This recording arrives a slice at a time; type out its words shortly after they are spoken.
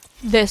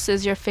This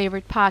is your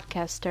favorite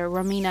podcaster,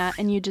 Romina,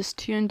 and you just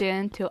tuned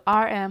in to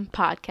RM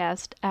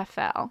Podcast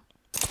FL.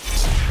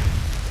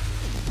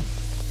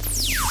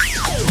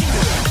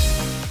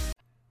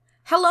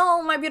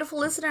 Hello, my beautiful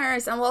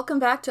listeners, and welcome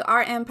back to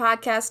RM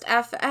Podcast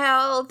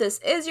FL. This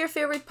is your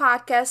favorite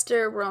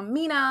podcaster,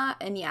 Romina,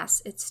 and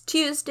yes, it's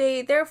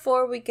Tuesday,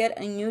 therefore we get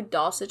a new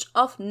dosage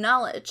of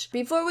knowledge.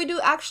 Before we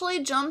do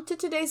actually jump to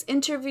today's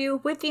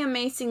interview with the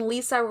amazing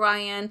Lisa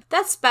Ryan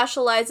that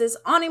specializes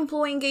on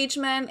employee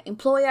engagement,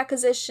 employee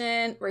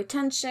acquisition,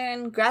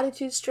 retention,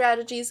 gratitude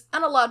strategies,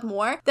 and a lot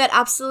more that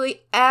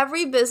absolutely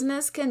every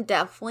business can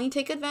definitely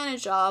take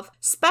advantage of,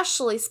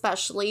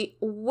 especially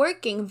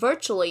working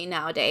virtually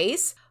nowadays.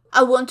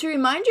 I want to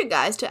remind you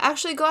guys to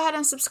actually go ahead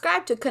and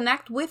subscribe to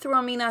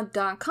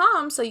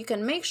connectwithromina.com so you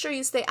can make sure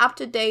you stay up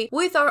to date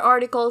with our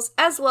articles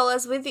as well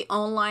as with the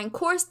online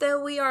course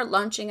that we are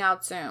launching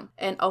out soon.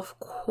 And of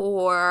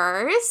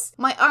course,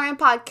 my RM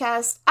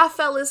Podcast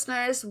FL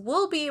listeners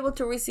will be able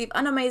to receive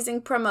an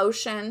amazing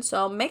promotion,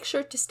 so make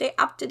sure to stay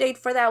up to date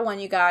for that one,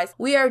 you guys.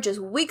 We are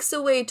just weeks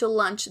away to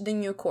launch the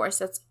new course.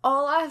 That's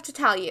all I have to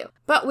tell you.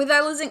 But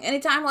without losing any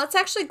time, let's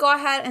actually go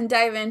ahead and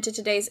dive into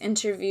today's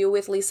interview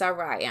with Lisa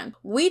Ryan.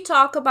 We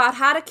talk about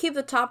how to keep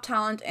the top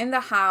talent in the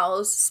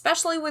house,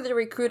 especially with the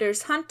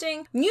recruiters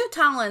hunting new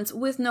talents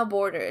with no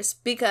borders.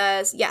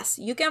 Because yes,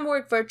 you can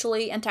work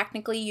virtually and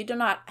technically you do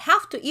not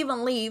have to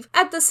even leave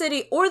at the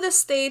city or the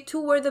state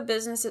to where the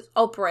business is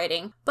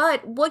operating.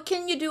 But what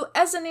can you do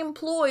as an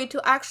employee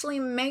to actually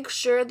make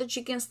sure that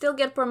you can still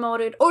get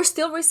promoted or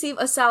still receive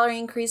a salary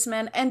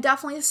increasement and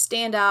definitely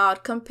stand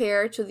out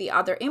compared to the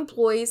other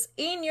employees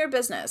in your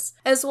business?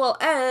 As well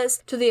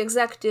as to the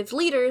executive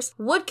leaders,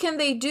 what can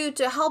they do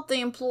to help the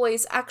employees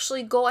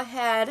actually go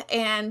ahead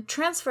and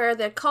transfer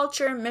their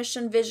culture,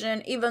 mission,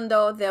 vision, even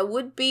though they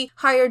would be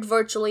hired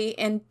virtually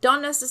and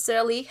don't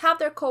necessarily have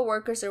their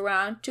coworkers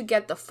around to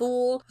get the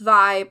full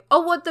vibe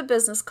of what the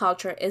business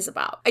culture is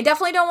about. I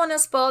definitely don't want to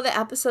spoil the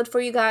episode for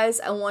you guys.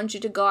 I want you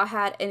to go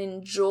ahead and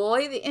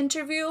enjoy the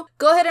interview.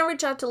 Go ahead and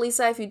reach out to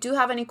Lisa if you do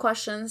have any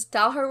questions.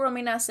 Tell her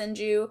Romina sent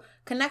you.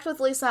 Connect with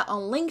Lisa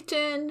on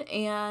LinkedIn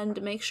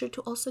and make sure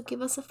to also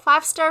give us a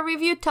 5-star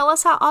review. Tell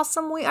us how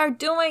awesome we are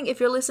doing if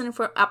you're listening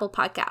for Apple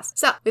Podcasts.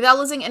 So, without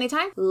losing any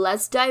time,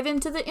 let's dive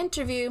into the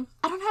interview.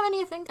 I don't have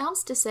anything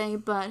else to say,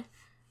 but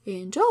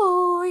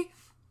enjoy!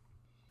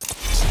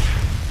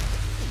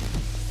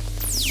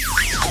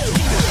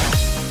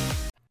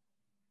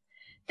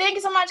 Thank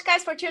you so much,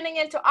 guys, for tuning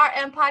in to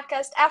RM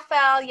Podcast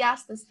FL.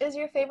 Yes, this is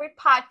your favorite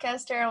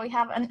podcaster. We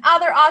have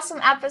another awesome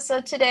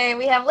episode today.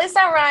 We have Lisa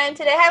Ryan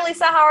today. Hi,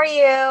 Lisa. How are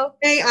you?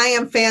 Hey, I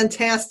am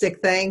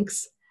fantastic.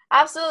 Thanks.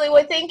 Absolutely.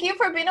 Well, thank you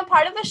for being a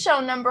part of the show,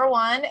 number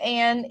one.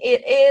 And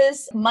it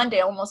is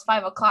Monday, almost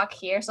 5 o'clock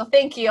here. So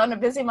thank you on a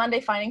busy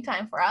Monday finding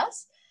time for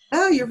us.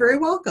 Oh, you're very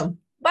welcome.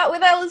 But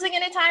without losing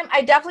any time,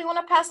 I definitely want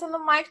to pass on the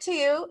mic to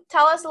you.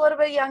 Tell us a little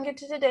bit younger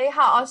to today,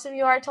 how awesome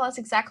you are. Tell us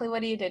exactly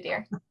what you did,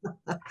 dear.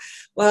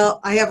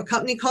 Well, I have a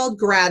company called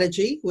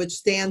Grategy, which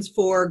stands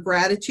for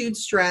Gratitude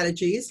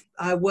Strategies.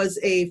 I was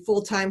a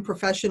full-time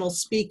professional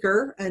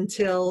speaker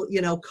until,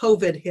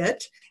 COVID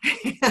hit.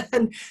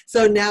 And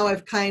so now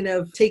I've kind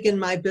of taken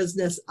my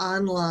business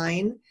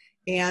online.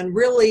 And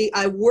really,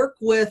 I work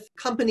with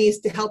companies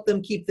to help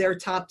them keep their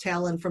top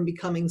talent from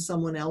becoming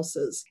someone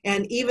else's.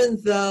 And even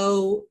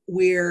though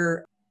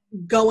we're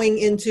going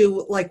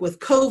into, like with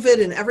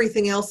COVID and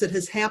everything else that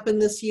has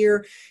happened this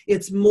year,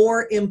 it's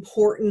more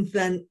important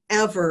than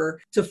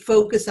ever to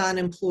focus on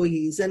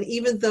employees. And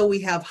even though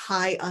we have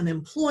high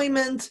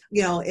unemployment,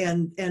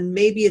 and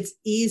maybe it's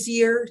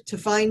easier to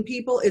find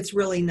people, it's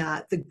really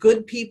not. The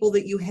good people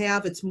that you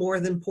have, it's more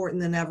than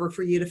important than ever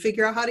for you to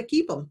figure out how to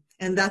keep them.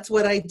 And that's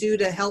what I do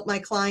to help my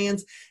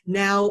clients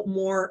now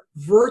more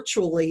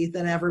virtually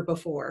than ever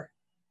before.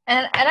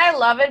 And I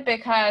love it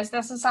because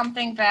this is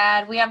something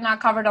that we have not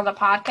covered on the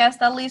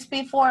podcast at least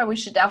before. We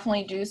should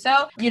definitely do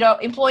so.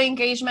 Employee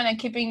engagement and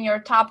keeping your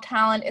top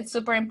talent, it's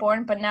super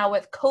important. But now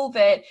with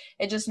COVID,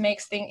 it just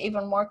makes things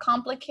even more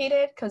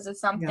complicated because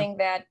it's something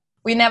that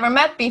we never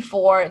met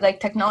before.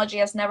 Like technology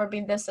has never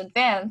been this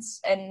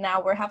advanced and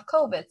now we have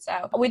COVID.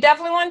 So we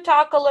definitely want to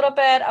talk a little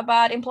bit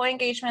about employee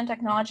engagement,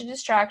 technology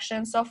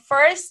distraction. So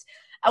first,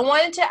 I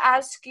wanted to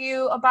ask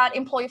you about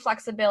employee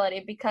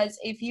flexibility, because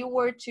if you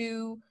were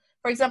to,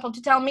 for example,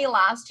 to tell me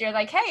last year,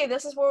 like, hey,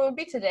 this is where we'll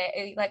be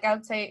today. Like, I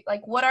would say,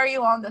 like, what are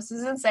you on? This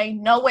is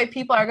insane. No way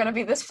people are going to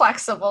be this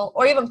flexible,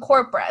 or even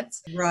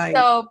corporates. Right.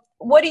 So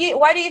why do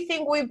you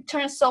think we've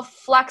turned so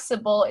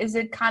flexible? Is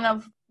it kind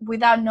of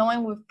without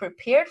knowing we've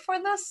prepared for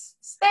this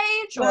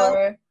stage?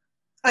 Or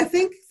I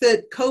think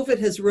that COVID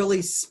has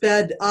really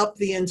sped up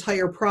the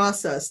entire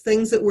process.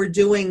 Things that we're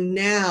doing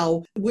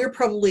now, we're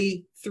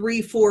probably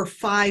 3, 4,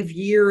 5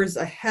 years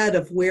ahead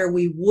of where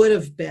we would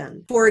have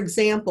been. For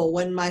example,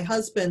 when my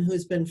husband,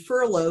 who's been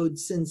furloughed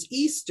since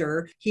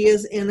Easter, he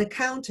is in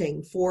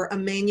accounting for a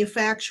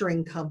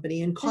manufacturing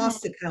company in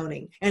cost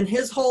accounting. And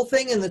his whole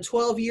thing in the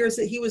 12 years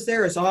that he was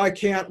there is, I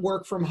can't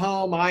work from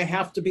home. I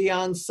have to be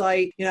on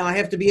site. I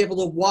have to be able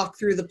to walk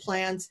through the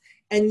plants.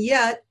 And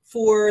yet,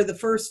 for the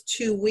first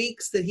 2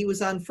 weeks that he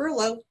was on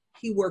furlough,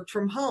 he worked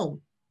from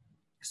home.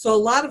 So a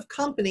lot of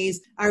companies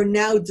are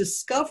now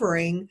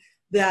discovering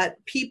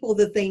that people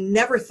that they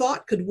never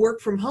thought could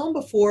work from home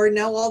before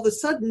now all of a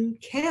sudden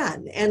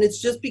can. And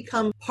it's just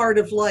become part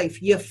of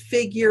life. You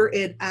figure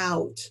it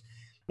out.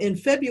 In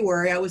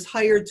February, I was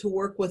hired to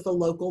work with a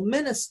local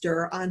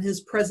minister on his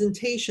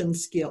presentation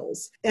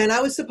skills. And I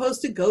was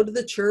supposed to go to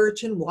the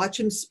church and watch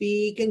him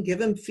speak and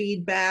give him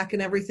feedback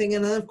and everything.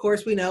 And then, of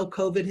course, we know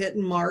COVID hit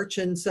in March.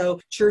 And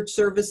so church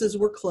services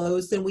were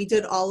closed and we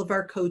did all of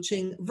our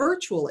coaching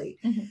virtually.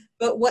 Mm-hmm.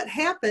 But what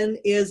happened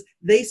is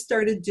they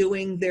started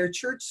doing their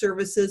church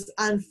services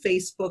on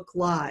Facebook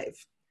Live.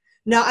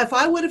 Now, if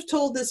I would have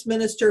told this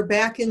minister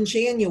back in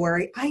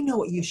January, I know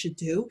what you should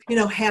do.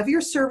 Have your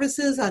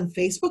services on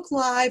Facebook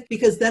Live,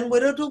 because then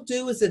what it'll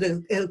do is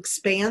it'll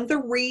expand the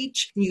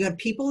reach. You have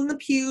people in the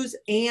pews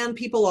and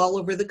people all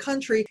over the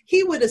country.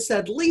 He would have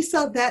said,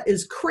 Lisa, that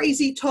is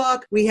crazy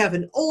talk. We have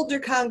an older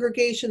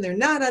congregation. They're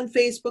not on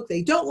Facebook.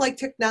 They don't like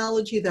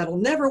technology. That'll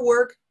never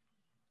work.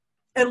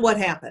 And what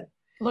happened?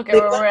 Look at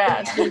where we're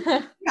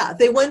at. Yeah,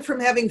 they went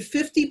from having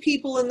 50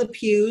 people in the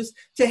pews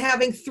to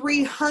having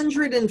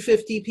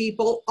 350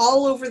 people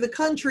all over the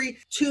country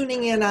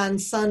tuning in on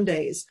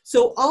Sundays.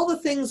 So all the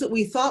things that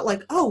we thought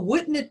like, oh,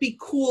 wouldn't it be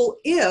cool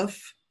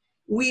if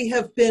we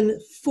have been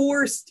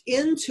forced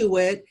into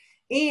it?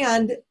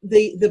 And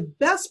the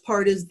best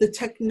part is the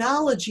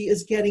technology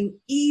is getting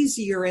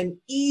easier and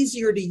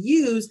easier to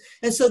use.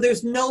 And so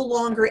there's no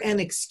longer an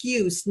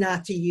excuse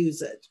not to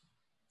use it.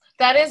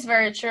 That is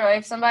very true.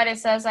 If somebody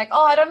says like,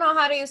 oh, I don't know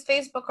how to use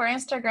Facebook or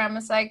Instagram,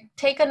 it's like,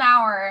 take an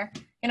hour,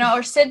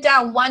 or sit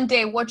down one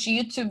day, watch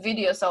YouTube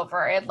videos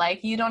over it.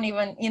 Like you don't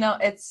even,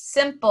 it's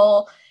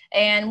simple.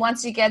 And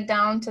once you get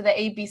down to the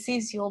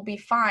ABCs, you'll be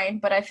fine.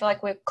 But I feel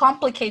like we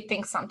complicate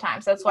things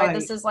sometimes. That's why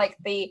This is like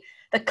the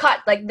cut,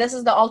 like this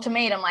is the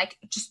ultimatum, like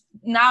just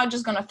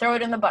going to throw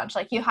it in the bunch.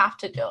 Like you have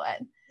to do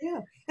it.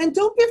 Yeah. And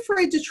don't be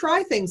afraid to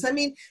try things. I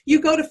mean,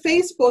 you go to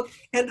Facebook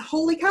and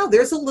holy cow,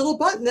 there's a little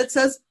button that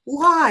says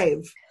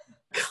live.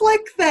 Click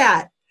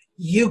that.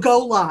 You go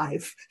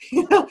live.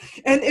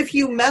 And if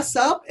you mess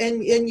up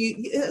and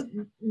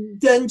you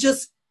then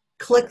just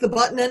click the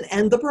button and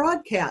end the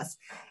broadcast.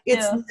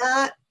 It's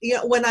not,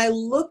 when I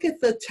look at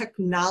the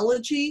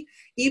technology,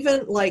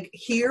 even like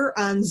here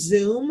on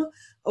Zoom,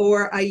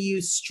 or I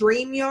use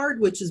StreamYard,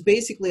 which is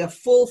basically a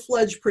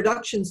full-fledged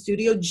production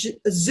studio.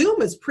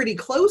 Zoom is pretty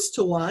close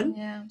to one.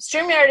 Yeah,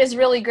 StreamYard is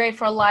really great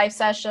for live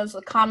sessions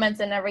with comments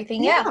and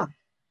everything. Yeah.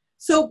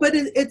 So, but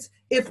it's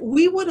if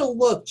we would have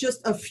looked just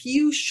a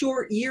few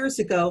short years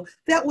ago,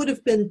 that would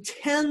have been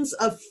tens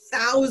of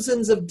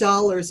thousands of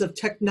dollars of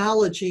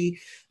technology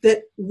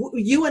that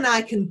you and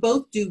I can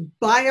both do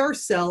by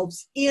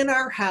ourselves in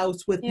our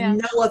house with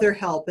no other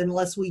help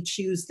unless we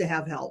choose to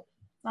have help.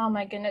 Oh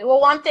my goodness.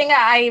 Well, one thing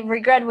I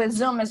regret with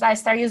Zoom is I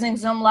started using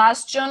Zoom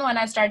last June when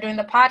I started doing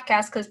the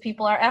podcast because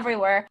people are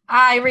everywhere.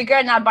 I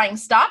regret not buying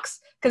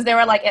stocks because they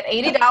were like at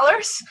 $80.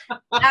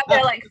 Now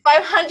they're like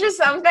 500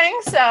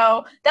 something.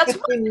 So that's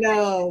what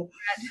no.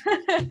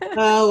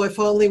 Oh, if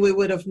only we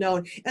would have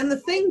known. And the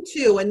thing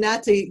too, and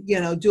not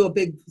to, do a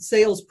big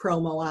sales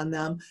promo on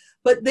them,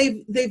 but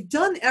they've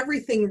done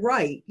everything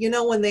right.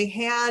 When they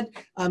had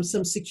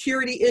some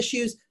security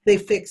issues, they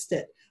fixed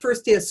it.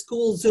 First day of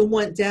school, Zoom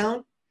went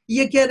down.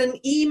 You get an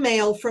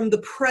email from the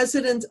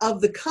president of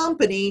the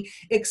company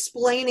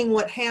explaining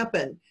what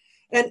happened.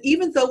 And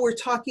even though we're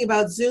talking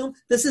about Zoom,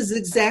 this is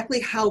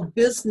exactly how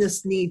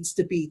business needs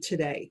to be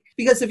today.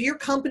 Because if your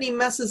company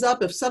messes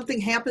up, if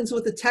something happens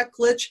with a tech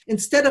glitch,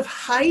 instead of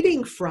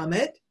hiding from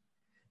it,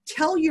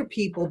 tell your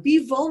people,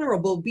 be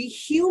vulnerable, be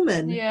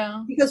human.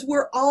 Yeah. Because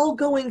we're all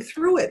going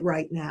through it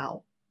right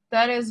now.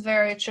 That is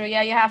very true.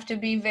 Yeah, you have to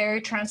be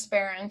very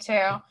transparent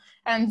too.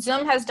 And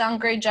Zoom has done a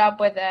great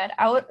job with it.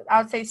 I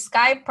would say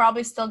Skype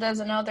probably still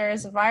doesn't know there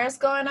is a virus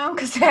going on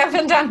because they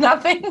haven't done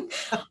nothing.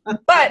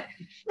 But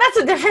that's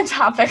a different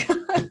topic.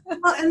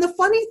 Well, and the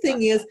funny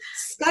thing is,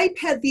 Skype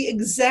had the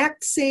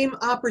exact same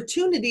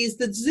opportunities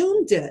that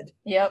Zoom did.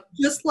 Yep.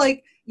 Just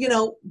like,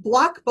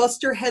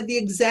 Blockbuster had the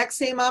exact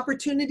same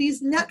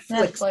opportunities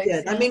Netflix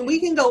did. Yeah. I mean, we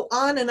can go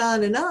on and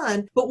on and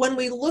on, but when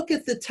we look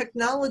at the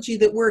technology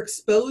that we're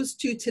exposed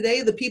to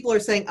today, the people are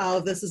saying,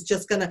 oh, this is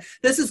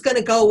going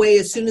to go away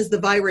as soon as the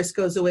virus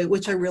goes away,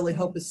 which I really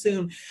hope is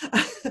soon.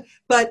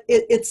 But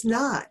it's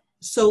not.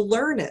 So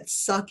learn it,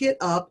 suck it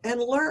up and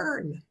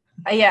learn.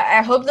 Yeah,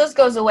 I hope this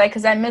goes away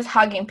because I miss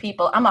hugging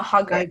people. I'm a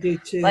hugger. I do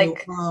too.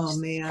 Like, oh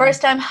man.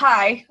 First time,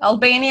 hi.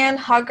 Albanian,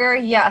 hugger,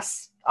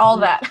 yes. All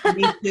that.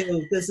 Me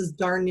too. This is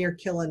darn near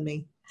killing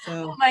me.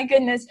 So. Oh my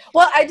goodness.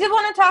 Well, I did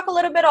want to talk a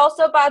little bit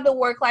also about the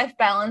work-life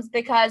balance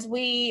because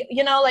we,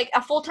 like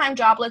a full-time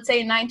job, let's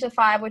say 9 to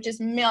 5, which is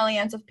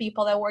millions of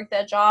people that work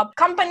that job.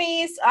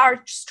 Companies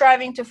are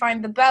striving to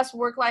find the best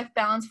work-life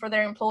balance for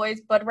their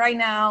employees. But right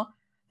now,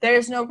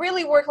 there's no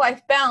really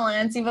work-life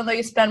balance, even though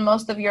you spend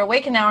most of your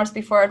waking hours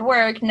before at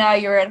work. Now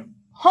you're at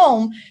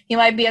home, you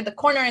might be at the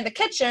corner in the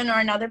kitchen or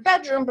another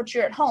bedroom, but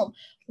you're at home.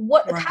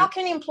 How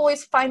can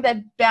employees find that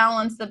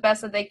balance the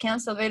best that they can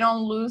so they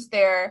don't lose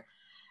their,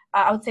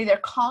 I would say, their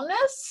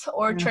calmness,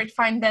 or try to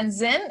find that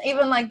zen,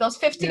 even like those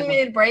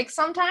 15-minute breaks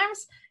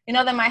sometimes,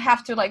 they might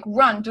have to like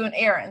run, do an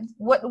errand.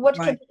 What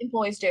can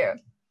employees do?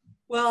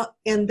 Well,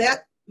 and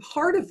that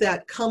part of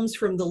that comes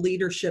from the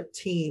leadership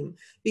team,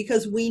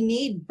 because we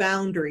need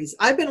boundaries.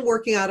 I've been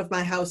working out of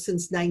my house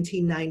since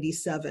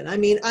 1997. I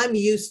mean, I'm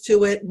used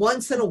to it.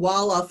 Once in a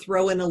while, I'll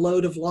throw in a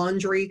load of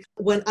laundry.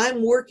 When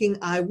I'm working,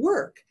 I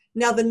work.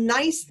 Now, the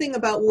nice thing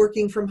about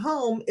working from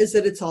home is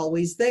that it's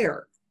always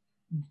there.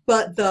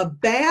 But the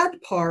bad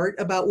part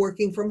about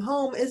working from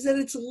home is that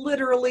it's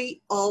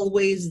literally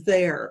always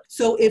there.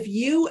 So if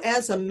you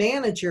as a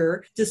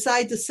manager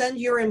decide to send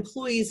your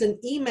employees an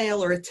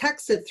email or a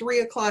text at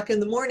 3:00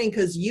 in the morning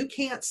because you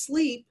can't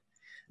sleep,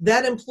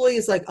 that employee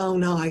is like, oh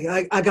no,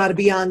 I got to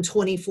be on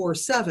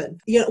 24/7.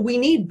 We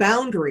need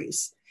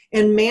boundaries,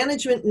 and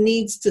management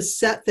needs to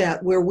set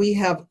that where we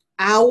have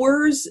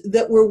hours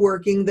that we're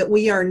working, that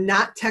we are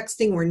not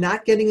texting, we're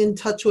not getting in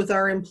touch with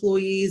our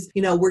employees.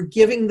 We're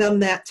giving them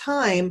that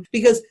time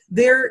because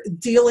they're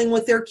dealing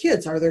with their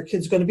kids. Are their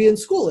kids going to be in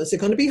school? Is it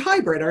going to be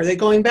hybrid? Are they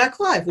going back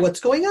live? What's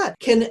going on?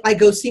 Can I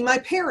go see my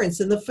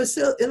parents in the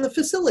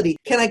facility?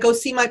 Can I go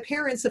see my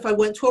parents if I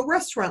went to a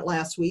restaurant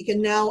last week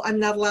and now I'm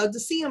not allowed to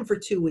see them for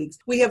 2 weeks?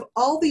 We have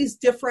all these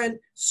different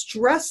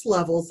stress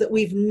levels that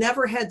we've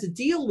never had to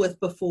deal with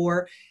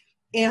before.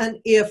 And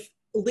if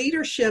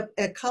leadership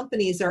at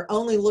companies are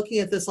only looking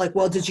at this like,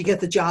 well, did you get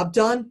the job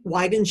done?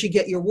 Why didn't you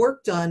get your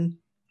work done?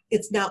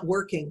 It's not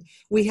working.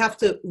 We have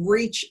to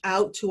reach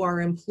out to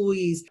our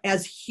employees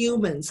as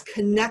humans,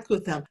 connect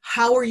with them.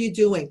 How are you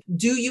doing?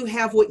 Do you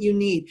have what you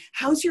need?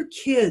 How's your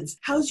kids?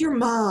 How's your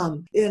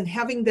mom? And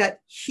having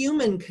that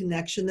human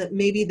connection that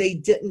maybe they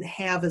didn't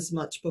have as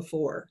much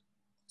before.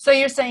 So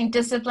you're saying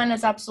discipline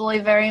is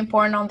absolutely very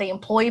important on the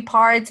employee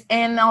part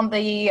and on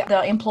the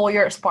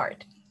employer's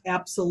part.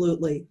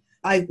 Absolutely.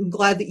 I'm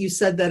glad that you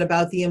said that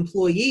about the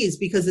employees,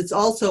 because it's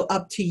also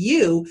up to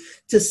you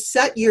to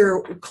set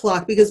your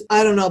clock. Because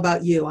I don't know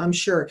about you, I'm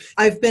sure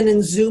I've been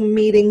in Zoom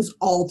meetings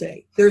all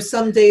day. There's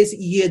some days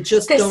you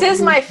just don't. This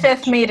is my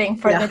 5th meeting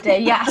for the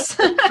day. Yes.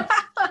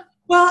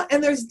 Well,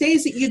 and there's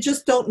days that you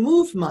just don't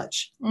move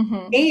much.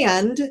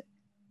 And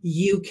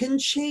you can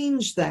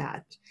change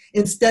that.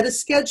 Instead of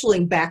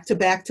scheduling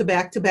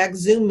back-to-back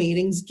Zoom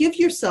meetings, give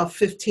yourself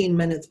 15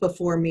 minutes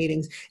before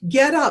meetings.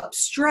 Get up,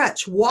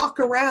 stretch, walk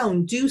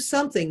around, do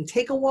something,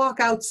 take a walk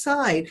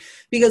outside,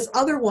 because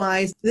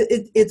otherwise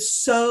it's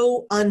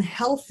so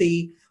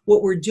unhealthy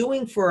what we're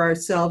doing for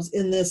ourselves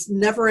in this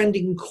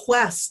never-ending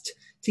quest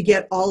to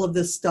get all of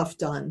this stuff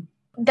done.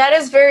 That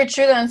is very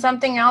true. And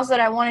something else that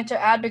I wanted to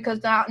add,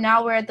 because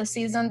now we're at the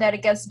season that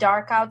it gets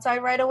dark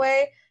outside right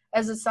away.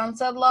 As a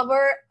sunset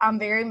lover, I'm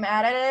very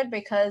mad at it,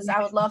 because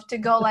I would love to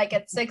go like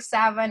at 6,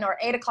 7, or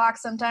 8 o'clock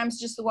sometimes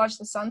just to watch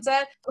the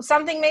sunset.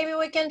 Something maybe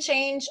we can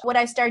change. What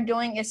I start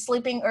doing is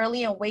sleeping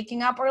early and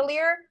waking up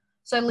earlier.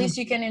 So at least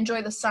you can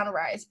enjoy the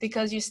sunrise,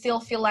 because you still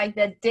feel like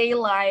that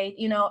daylight,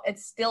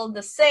 it's still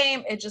the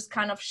same. It just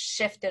kind of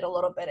shifted a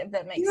little bit, if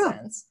that makes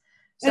sense.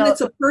 And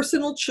it's a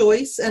personal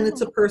choice, and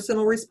it's a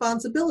personal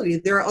responsibility.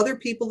 There are other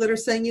people that are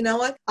saying, you know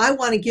what, I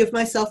want to give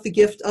myself the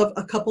gift of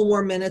a couple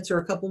more minutes or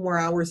a couple more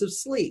hours of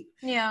sleep.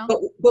 Yeah.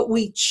 But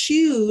we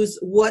choose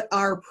what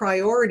our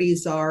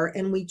priorities are,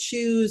 and we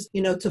choose,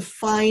 to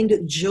find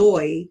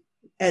joy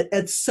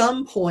at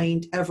some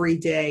point every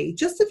day,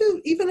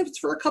 even if it's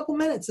for a couple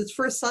minutes, it's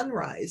for a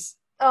sunrise.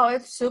 Oh,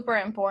 it's super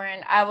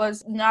important. I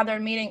was in another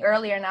meeting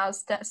earlier, and I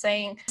was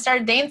saying, I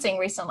started dancing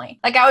recently.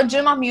 Like, I would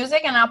dream up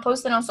music and I'll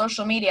post it on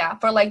social media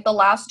for like the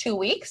last 2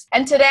 weeks.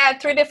 And today I had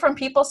 3 different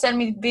people send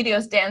me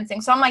videos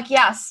dancing. So I'm like,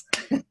 yes,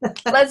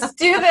 let's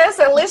do this.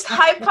 At least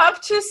hype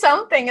up to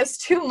something. It's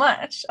too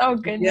much. Oh,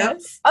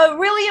 goodness. Yep. A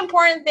really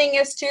important thing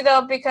is too,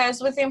 though,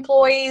 because with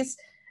employees,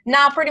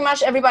 now pretty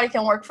much everybody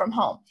can work from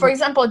home. For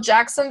example,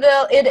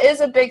 Jacksonville, it is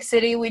a big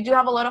city. We do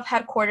have a lot of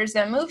headquarters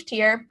that moved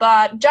here,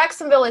 but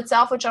Jacksonville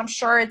itself, which I'm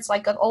sure it's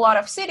like a lot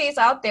of cities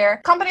out there,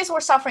 companies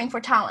were suffering for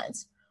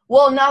talent.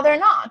 Well, now they're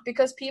not,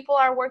 because people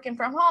are working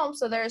from home.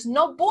 So there's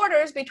no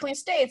borders between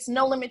states,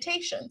 no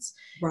limitations.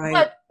 Right.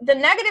 But the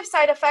negative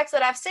side effects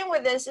that I've seen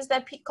with this is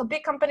that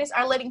big companies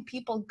are letting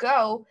people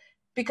go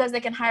because they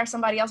can hire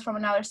somebody else from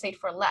another state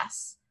for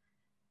less.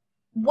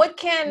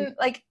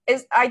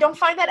 I don't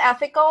find that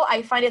ethical.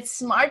 I find it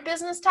smart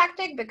business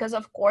tactic because,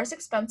 of course,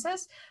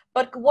 expenses.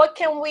 But what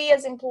can we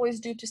as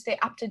employees do to stay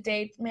up to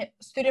date,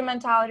 student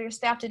mentality, or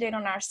stay up to date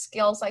on our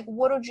skills? Like,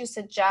 what would you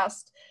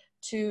suggest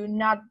to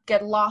not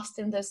get lost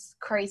in this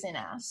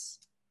craziness?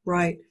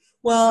 Right.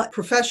 Well,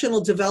 professional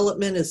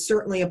development is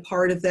certainly a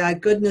part of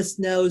that. Goodness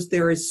knows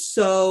there is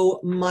so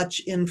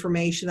much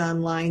information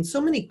online, so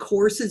many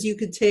courses you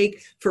could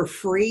take for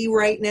free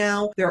right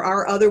now. There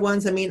are other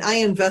ones. I mean, I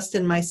invest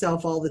in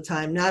myself all the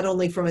time, not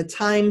only from a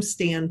time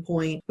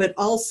standpoint, but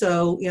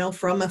also,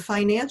 from a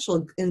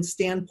financial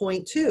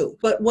standpoint too.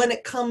 But when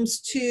it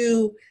comes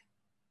to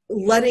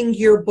letting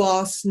your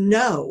boss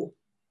know,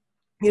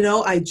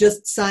 I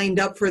just signed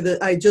up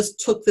I just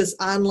took this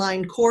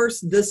online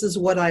course. This is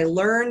what I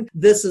learned.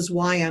 This is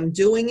why I'm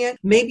doing it.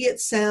 Maybe it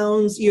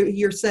sounds,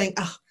 you're saying,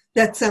 oh,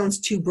 that sounds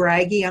too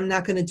braggy. I'm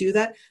not going to do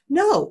that.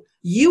 No,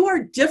 you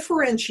are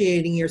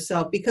differentiating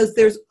yourself because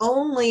there's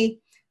only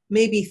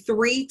maybe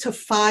 3 to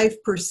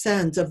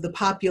 5% of the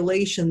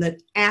population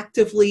that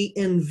actively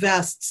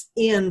invests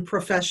in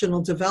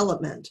professional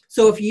development.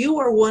 So if you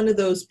are one of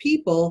those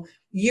people,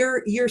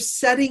 you're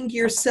setting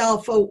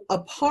yourself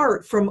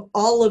apart from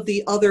all of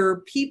the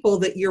other people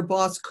that your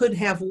boss could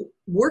have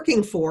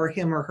working for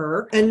him or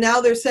her. And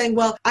now they're saying,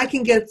 well, I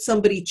can get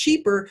somebody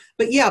cheaper,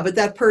 but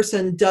that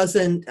person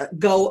doesn't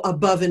go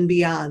above and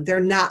beyond. They're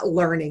not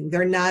learning.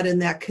 They're not in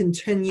that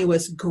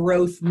continuous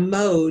growth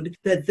mode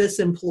that this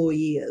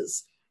employee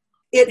is.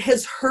 It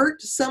has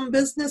hurt some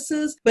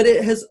businesses, but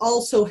it has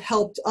also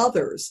helped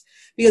others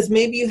because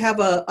maybe you have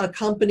a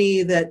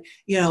company that,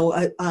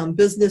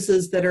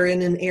 businesses that are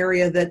in an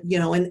area that,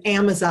 and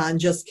Amazon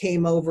just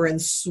came over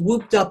and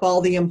swooped up all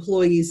the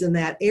employees in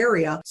that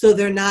area. So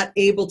they're not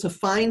able to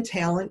find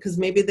talent because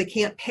maybe they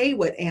can't pay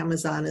what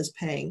Amazon is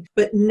paying.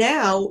 But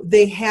now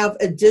they have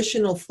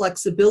additional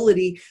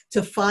flexibility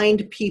to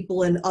find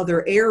people in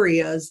other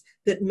areas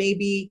that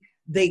maybe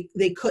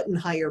they couldn't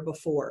hire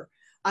before.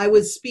 I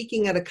was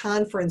speaking at a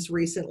conference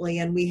recently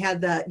and we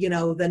had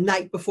the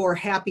night before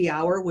happy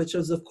hour, which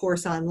was of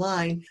course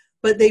online,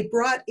 but they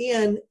brought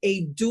in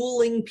a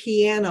dueling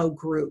piano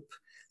group.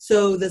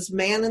 So this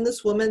man and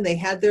this woman, they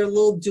had their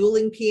little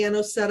dueling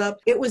piano set up.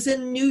 It was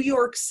in New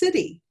York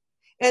City.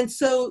 And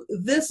so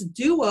this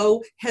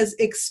duo has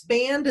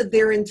expanded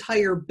their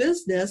entire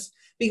business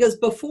because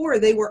before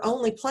they were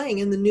only playing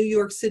in the New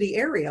York City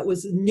area. It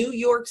was New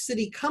York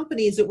City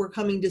companies that were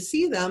coming to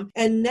see them.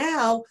 And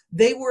now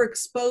they were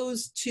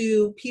exposed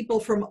to people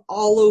from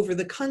all over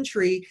the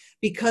country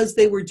because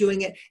they were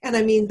doing it. And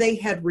I mean, they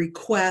had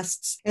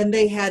requests and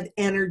they had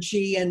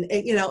energy and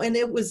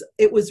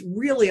it was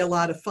really a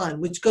lot of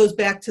fun, which goes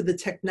back to the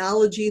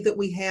technology that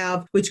we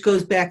have, which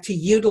goes back to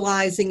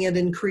utilizing it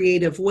in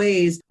creative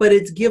ways, but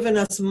it's given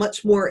us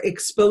much more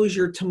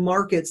exposure to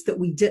markets that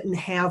we didn't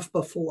have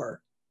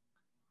before.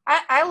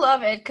 I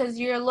love it because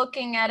you're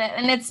looking at it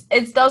and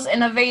it's those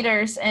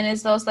innovators and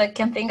it's those that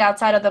can think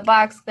outside of the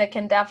box that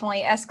can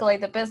definitely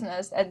escalate the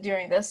business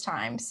during these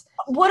times.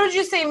 What would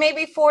you say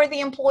maybe for the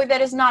employee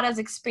that is not as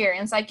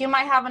experienced? Like you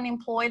might have an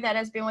employee that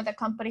has been with a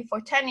company for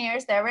 10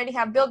 years. They already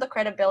have built the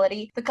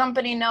credibility. The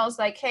company knows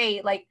like,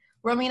 hey, like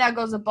Romina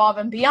goes above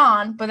and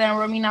beyond, but then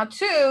Romina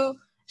too,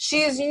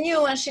 she's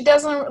new and she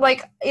doesn't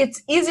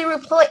it's easy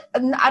replace.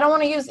 I don't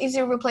want to use easy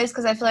replace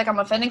because I feel like I'm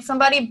offending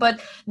somebody, but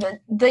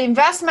the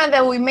investment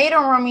that we made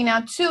on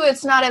Romina 2,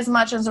 it's not as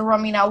much as a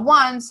Romina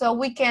 1. So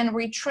we can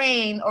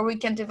retrain or we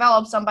can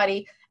develop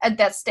somebody at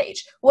that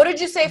stage. What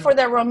did you say for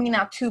the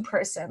Romina 2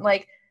 person,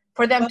 like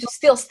for them to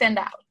still stand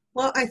out?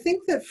 Well, I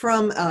think that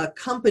from a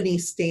company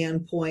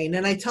standpoint,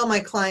 and I tell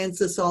my clients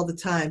this all the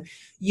time,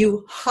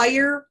 you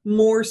hire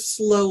more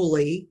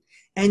slowly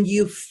and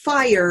you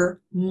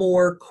fire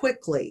more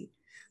quickly.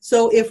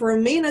 So if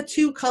Romina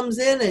 2 comes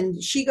in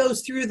and she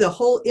goes through the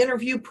whole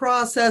interview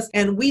process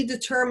and we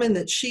determine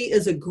that she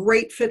is a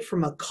great fit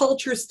from a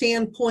culture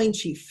standpoint,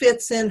 she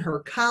fits in, her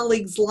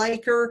colleagues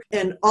like her,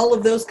 and all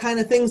of those kind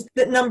of things,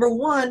 that number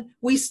one,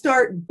 we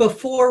start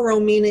before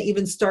Romina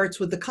even starts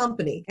with the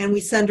company. And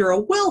we send her a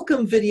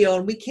welcome video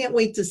and we can't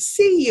wait to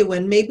see you.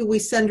 And maybe we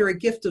send her a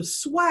gift of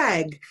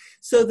swag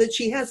so that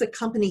she has a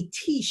company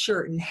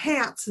t-shirt and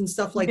hats and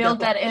stuff like that.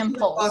 Build that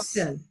impulse.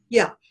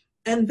 Yeah.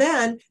 And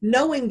then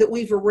knowing that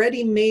we've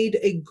already made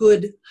a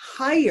good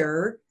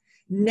hire,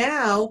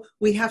 now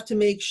we have to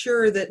make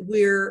sure that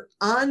we're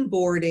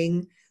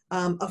onboarding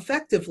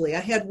effectively. I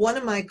had one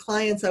of my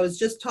clients I was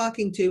just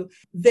talking to,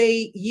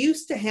 they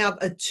used to have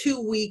a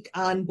 2-week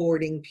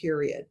onboarding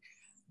period.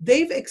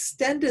 They've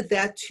extended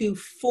that to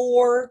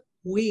 4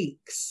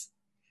 weeks.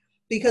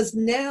 Because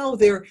now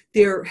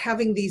they're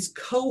having these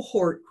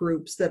cohort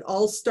groups that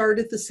all start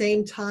at the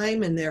same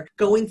time and they're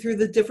going through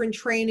the different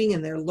training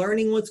and they're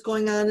learning what's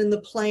going on in the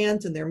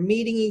plant and they're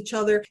meeting each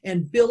other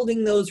and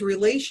building those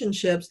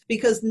relationships.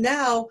 Because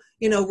now,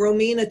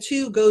 Romina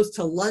 2 goes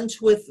to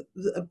lunch with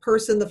a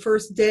person the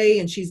first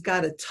day and she's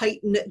got a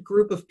tight-knit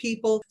group of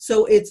people.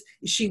 So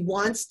she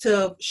wants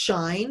to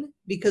shine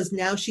because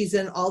now she's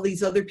in all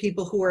these other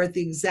people who are at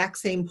the exact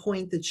same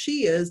point that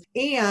she is.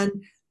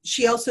 And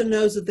she also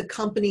knows that the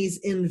company's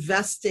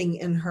investing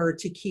in her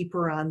to keep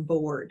her on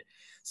board.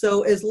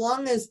 So as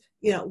long as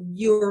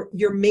you're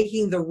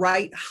making the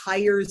right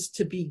hires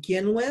to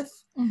begin with,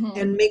 mm-hmm.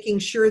 and making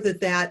sure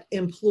that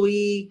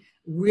employee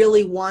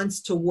really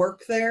wants to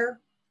work there,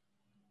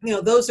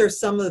 those are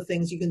some of the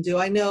things you can do.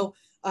 I know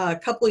a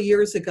couple of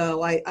years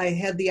ago, I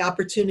had the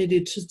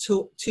opportunity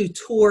to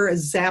tour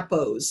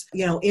Zappos,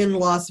 in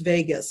Las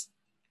Vegas,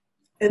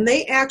 and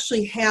they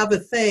actually have a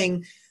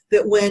thing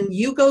that when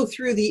you go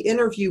through the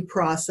interview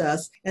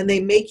process and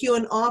they make you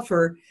an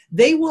offer,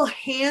 they will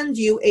hand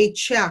you a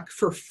check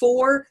for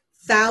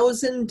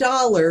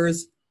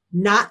 $4,000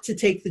 not to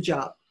take the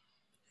job.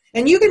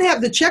 And you can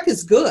have the check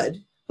is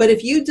good, But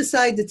if you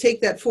decide to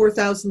take that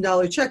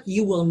 $4,000 check,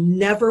 you will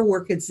never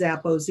work at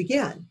Zappos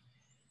again.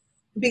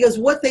 Because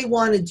what they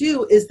want to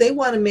do is they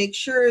want to make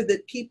sure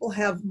that people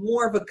have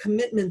more of a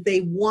commitment.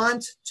 They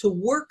want to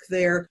work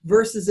there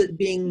versus it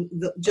being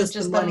just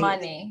the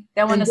money.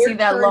 They want to see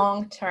that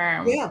long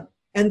term. Yeah.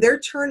 And their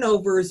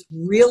turnover is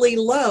really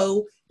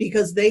low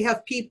because they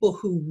have people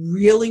who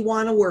really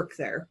want to work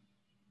there.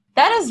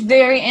 That is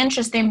very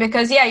interesting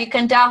because, you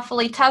can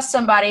definitely test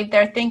somebody if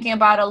they're thinking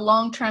about a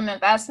long-term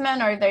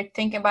investment or if they're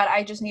thinking about,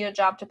 I just need a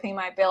job to pay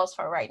my bills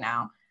for right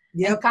now.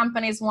 Yep. And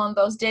companies want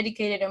those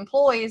dedicated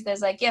employees.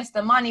 There's like, yes,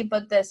 the money,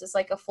 but this is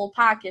like a full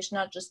package,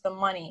 not just the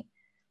money.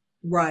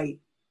 Right.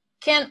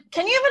 Can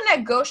you even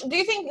negotiate? Do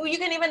you think you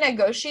can even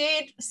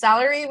negotiate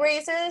salary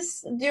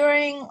raises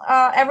during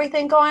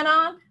everything going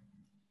on?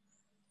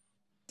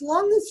 As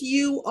long as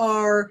you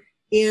are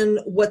in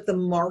what the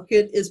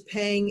market is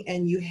paying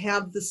and you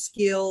have the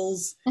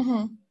skills,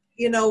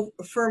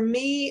 for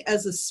me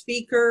as a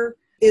speaker,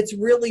 it's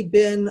really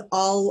been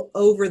all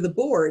over the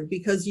board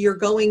because you're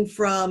going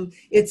from,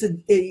 it's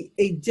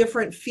a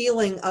different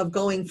feeling of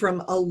going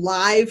from a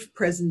live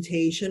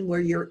presentation where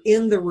you're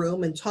in the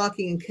room and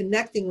talking and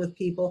connecting with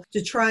people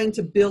to trying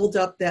to build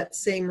up that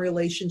same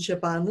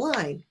relationship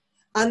online.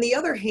 On the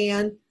other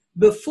hand,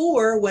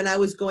 before when I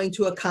was going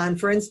to a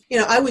conference,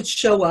 I would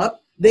show up,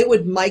 they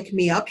would mic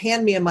me up,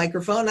 hand me a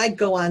microphone, I'd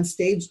go on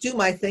stage, do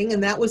my thing,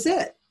 and that was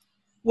it.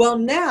 Well,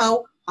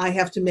 now I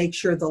have to make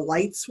sure the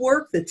lights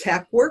work, the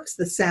tech works,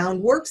 the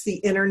sound works, the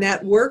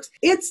internet works.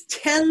 It's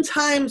 10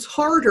 times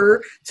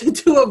harder to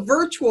do a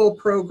virtual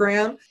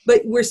program,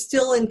 but we're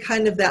still in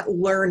kind of that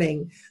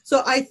learning.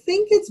 So I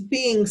think it's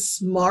being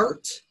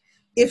smart.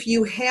 If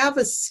you have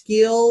a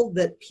skill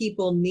that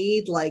people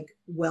need, like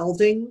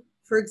welding,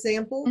 for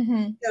example,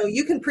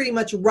 you can pretty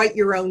much write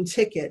your own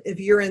ticket if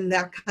you're in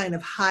that kind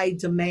of high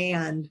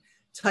demand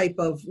type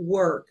of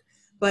work.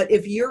 But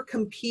if you're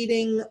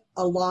competing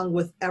along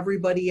with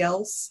everybody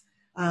else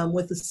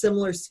with a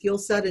similar skill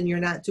set and you're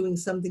not doing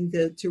something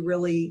to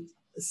really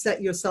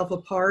set yourself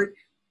apart,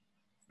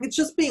 it's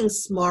just being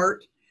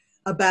smart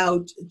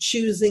about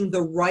choosing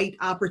the right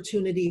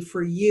opportunity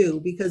for you.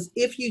 Because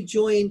if you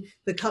join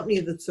the company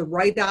that's the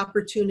right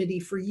opportunity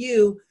for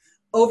you,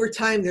 over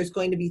time, there's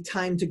going to be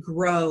time to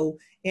grow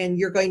and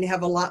you're going to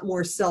have a lot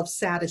more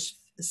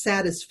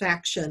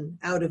self-satisfaction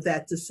out of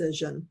that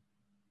decision.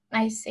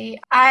 I see.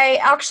 I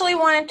actually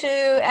wanted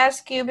to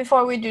ask you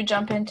before we do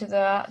jump into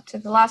the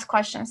last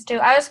questions too.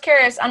 I was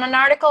curious, on an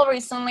article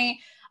recently,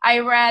 I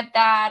read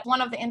that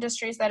one of the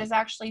industries that is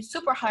actually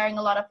super hiring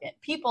a lot of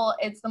people,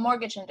 it's the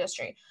mortgage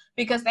industry,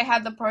 because they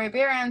had the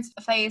forbearance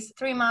phase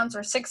 3 months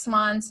or 6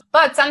 months.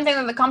 But something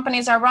that the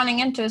companies are running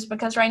into is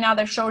because right now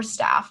they're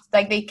short-staffed.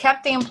 Like they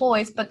kept the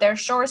employees, but they're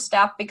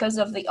short-staffed because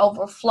of the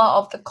overflow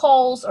of the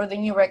calls or the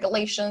new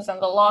regulations and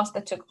the laws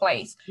that took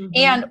place.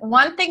 And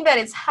one thing that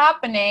is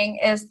happening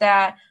is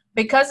that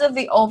because of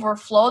the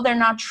overflow, they're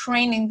not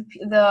training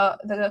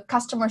the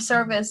customer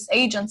service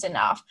agents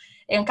enough.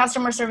 And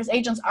customer service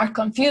agents are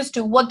confused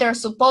to what they're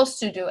supposed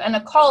to do. And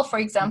a call, for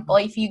example,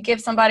 if you give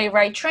somebody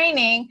right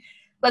training,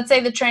 let's say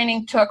the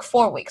training took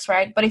 4 weeks,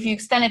 right? But if you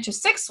extend it to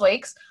 6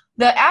 weeks,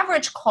 the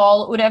average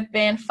call would have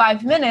been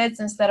 5 minutes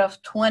instead of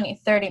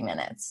 20, 30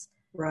 minutes.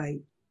 Right.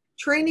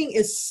 Training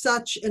is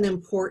such an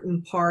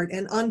important part.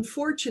 And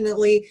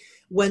unfortunately,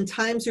 when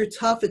times are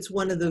tough, it's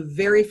one of the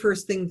very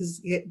first things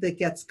that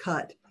gets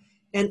cut.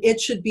 And it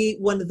should be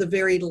one of the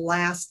very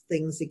last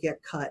things that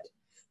get cut.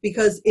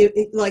 Because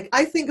like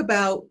I think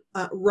about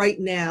right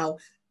now,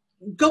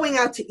 going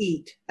out to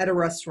eat at a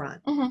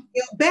restaurant.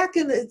 Back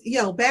in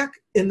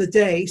the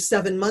day,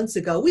 7 months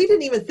ago, we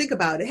didn't even think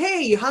about it.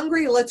 Hey, you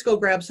hungry? Let's go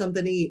grab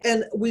something to eat.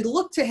 And we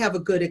looked to have a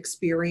good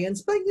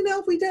experience, but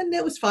if we didn't,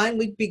 it was fine.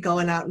 We'd be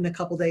going out in a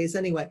couple days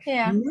anyway.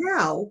 Yeah.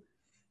 Now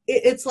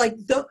it's like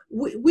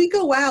we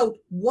go out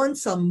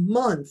once a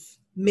month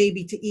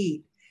maybe to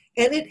eat,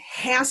 and it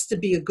has to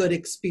be a good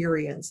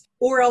experience,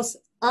 or else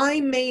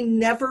I may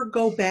never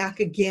go back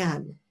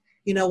again,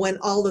 when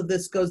all of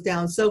this goes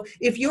down. So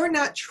if you're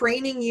not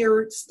training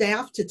your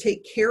staff to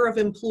take care of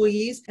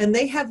employees and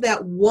they have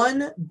that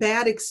one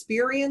bad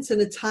experience in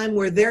a time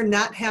where they're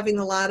not having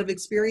a lot of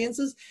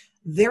experiences,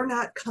 they're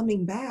not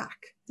coming back.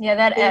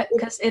 Yeah,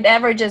 because it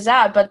averages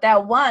out, but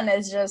that one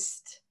is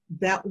just...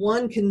 That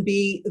one can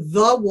be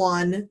the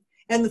one.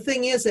 And the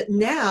thing is that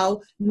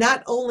now,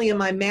 not only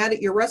am I mad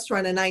at your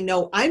restaurant and I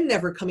know I'm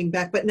never coming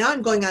back, but now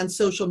I'm going on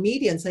social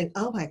media and saying,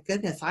 oh my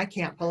goodness, I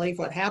can't believe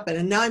what happened.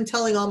 And now I'm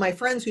telling all my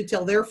friends who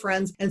tell their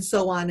friends, and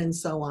so on and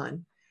so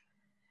on.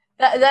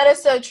 That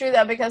is so true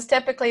though, because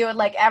typically it would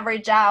like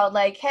average out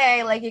like,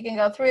 hey, like you can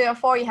go 3 or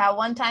 4, you have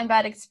one time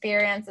bad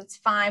experience, it's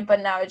fine.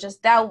 But now it's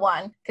just that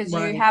one because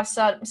you have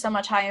so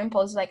much high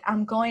impulse, like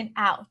I'm going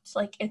out,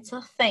 like it's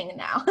a thing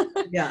now.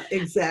 Yeah,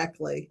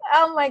 exactly.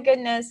 Oh my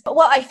goodness.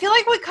 Well, I feel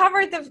like we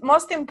covered the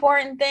most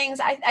important things.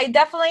 I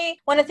definitely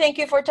want to thank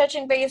you for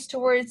touching base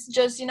towards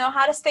just,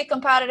 how to stay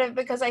competitive,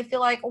 because I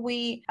feel like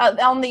we,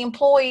 on the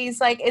employees,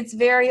 like it's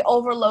very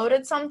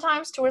overloaded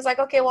sometimes towards like,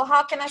 okay, well,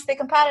 how can I stay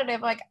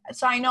competitive? Like,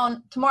 so I know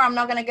tomorrow I'm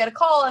not going to get a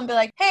call and be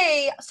like,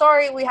 hey,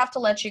 sorry, we have to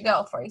let you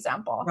go, for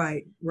example.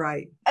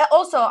 Right.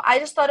 Also, I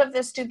just thought of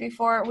this too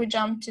before we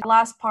jump to the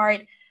last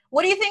part.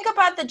 What do you think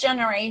about the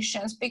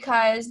generations?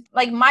 Because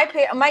like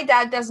my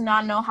dad does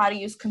not know how to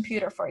use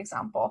computer, for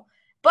example,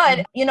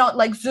 but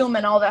like Zoom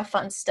and all that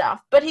fun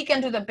stuff, but he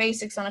can do the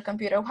basics on a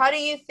computer. How do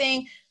you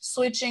think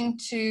switching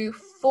to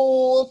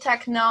full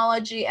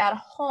technology at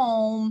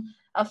home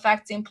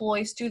affects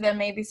employees too, that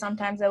maybe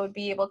sometimes they would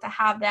be able to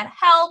have that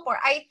help or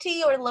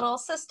IT or little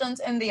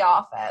assistants in the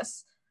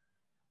office?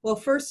 Well,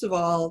 first of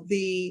all,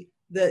 the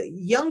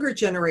younger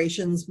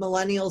generations,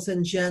 millennials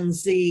and Gen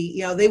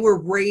Z, they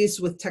were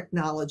raised with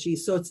technology,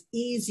 so it's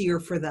easier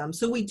for them.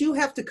 So we do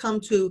have to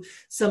come to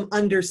some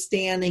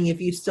understanding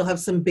if you still have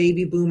some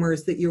baby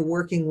boomers that you're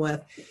working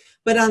with.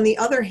 But on the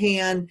other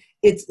hand,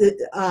 it's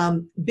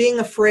being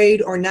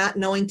afraid or not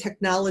knowing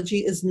technology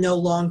is no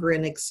longer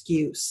an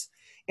excuse.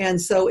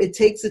 And so it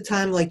takes a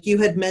time, like you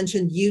had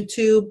mentioned,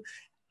 YouTube.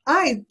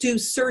 I do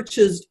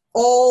searches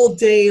all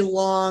day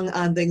long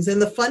on things.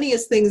 And the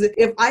funniest thing is,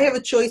 if I have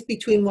a choice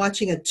between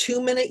watching a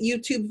 2-minute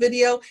YouTube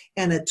video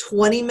and a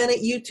 20-minute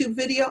YouTube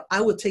video,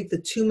 I would take the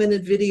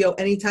 2-minute video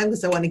anytime,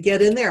 because I want to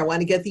get in there. I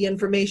want to get the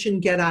information,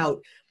 get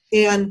out.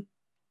 And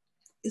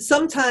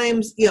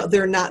sometimes,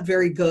 they're not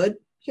very good,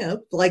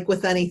 like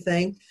with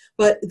anything.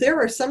 But there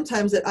are some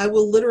times that I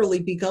will literally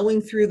be going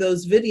through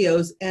those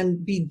videos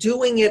and be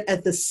doing it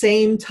at the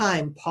same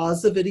time.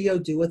 Pause the video,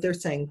 do what they're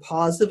saying.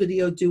 Pause the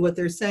video, do what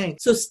they're saying.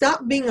 So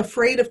stop being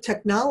afraid of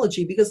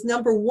technology, because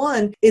number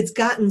one, it's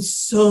gotten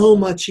so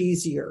much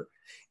easier.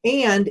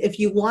 And if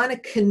you want to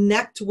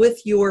connect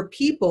with your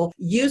people,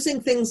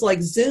 using things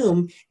like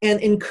Zoom and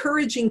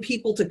encouraging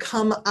people to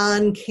come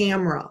on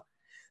camera.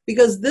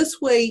 Because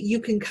this way you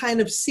can kind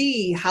of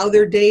see how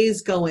their day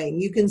is going.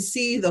 You can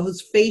see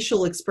those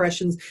facial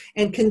expressions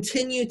and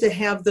continue to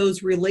have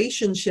those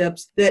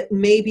relationships that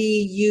maybe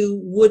you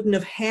wouldn't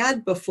have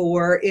had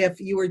before if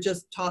you were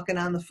just talking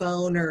on the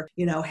phone, or,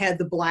 had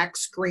the black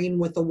screen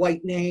with the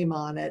white name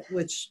on it,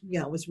 which,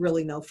 was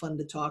really no fun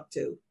to talk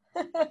to.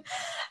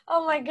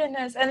 Oh my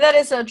goodness. And that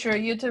is so true.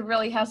 YouTube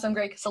really has some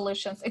great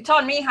solutions. It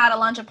taught me how to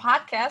launch a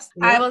podcast.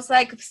 Yep. I was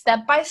like,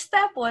 step by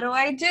step, what do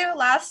I do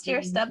last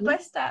year? Step by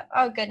step.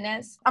 Oh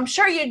goodness. I'm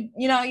sure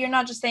you're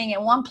not just staying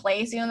in one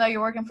place, even though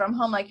you're working from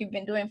home like you've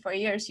been doing for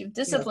years. You've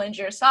disciplined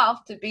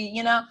yourself to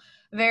be,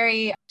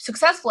 very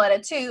successful at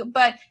it too.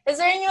 But is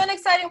there any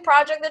exciting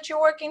project that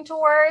you're working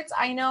towards?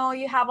 I know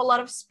you have a lot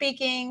of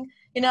speaking,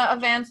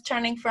 events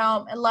turning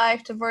from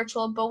live to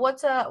virtual, but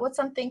what's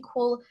something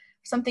cool,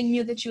 something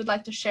new that you would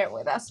like to share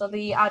with us so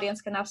the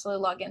audience can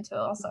absolutely log into it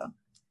also?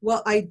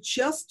 Well, I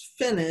just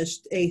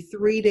finished a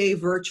 3-day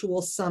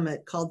virtual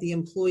summit called the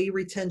Employee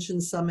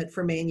Retention Summit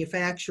for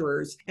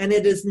Manufacturers. And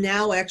it is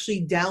now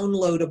actually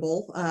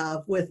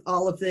downloadable with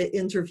all of the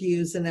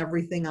interviews and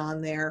everything on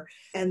there.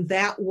 And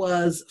that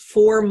was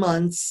 4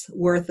 months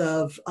worth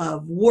of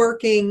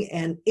working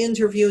and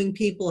interviewing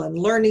people and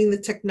learning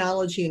the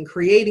technology and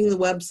creating the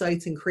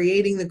websites and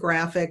creating the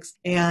graphics.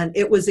 And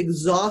it was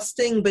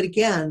exhausting, but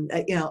again,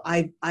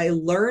 I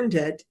learned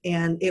it,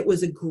 and it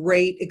was a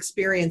great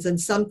experience,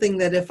 and something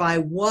that if I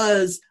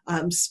was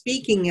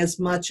speaking as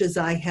much as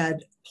I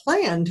had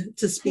planned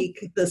to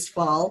speak this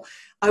fall,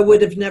 I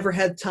would have never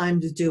had time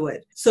to do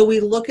it. So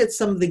we look at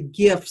some of the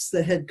gifts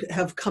that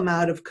have come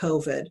out of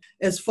COVID.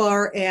 As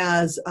far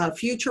as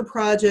future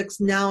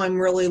projects, now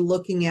I'm really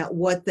looking at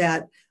what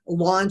that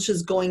launch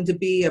is going to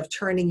be, of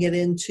turning it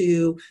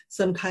into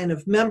some kind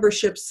of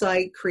membership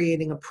site,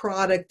 creating a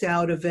product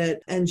out of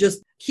it, and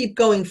just keep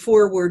going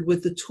forward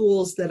with the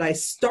tools that I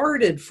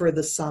started for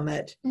the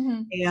summit,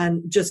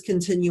 and just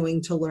continuing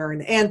to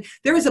learn. And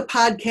there is a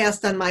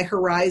podcast on my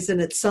horizon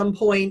at some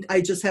point. I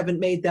just haven't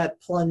made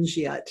that plunge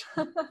yet.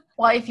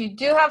 Well, if you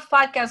do have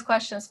podcast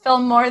questions, feel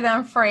more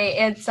than free.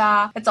 It's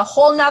a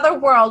whole nother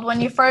world when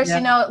you first,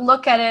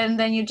 look at it, and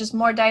then you just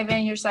more dive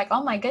in. You're just like,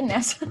 oh my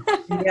goodness.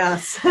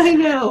 Yes, I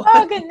know.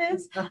 Oh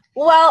goodness.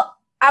 Well,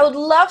 I would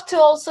love to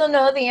also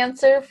know the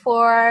answer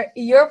for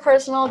your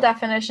personal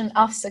definition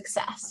of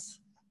success.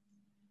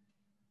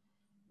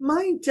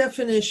 My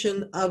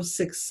definition of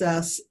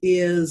success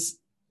is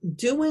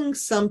doing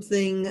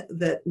something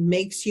that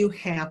makes you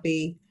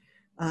happy,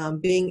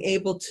 being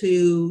able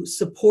to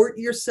support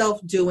yourself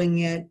doing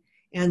it,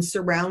 and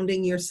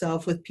surrounding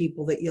yourself with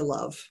people that you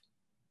love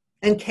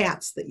and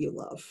cats that you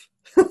love.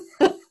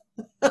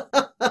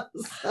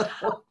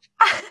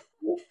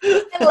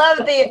 I love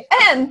the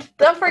end.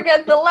 Don't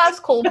forget the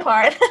last cool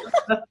part.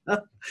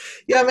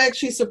 Yeah, I'm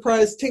actually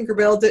surprised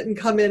Tinkerbell didn't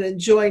come in and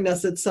join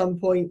us at some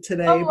point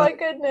today. Oh my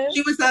goodness.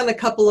 She was on a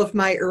couple of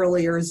my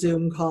earlier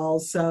Zoom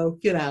calls, so,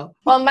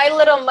 Well, my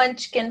little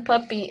munchkin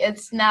puppy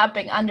is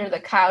snapping under the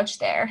couch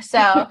there.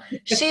 So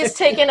she's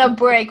taking a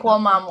break while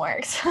mom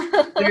works.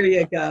 There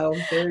you go.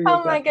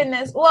 Oh my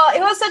goodness. Well,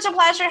 it was such a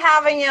pleasure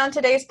having you on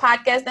today's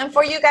podcast. And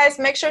for you guys,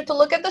 make sure to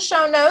look at the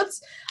show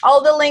notes.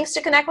 All the links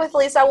to connect with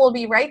Lisa will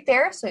be right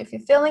there. So if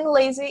you're feeling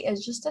lazy,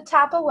 it's just a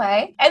tap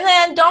away. And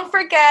then don't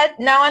forget,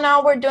 now I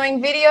know we're we're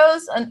doing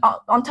videos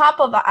on top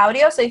of the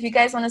audio. So if you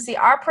guys want to see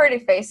our pretty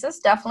faces,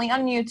 definitely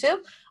on YouTube,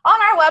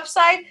 on our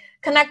website,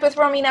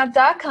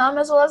 connectwithromina.com,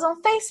 as well as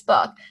on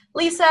Facebook.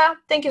 Lisa,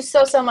 thank you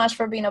so much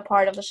for being a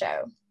part of the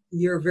show.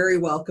 You're very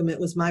welcome. It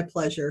was my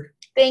pleasure.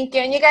 Thank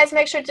you. And you guys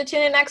make sure to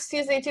tune in next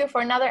Tuesday too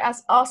for another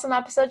awesome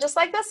episode just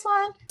like this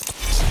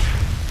one.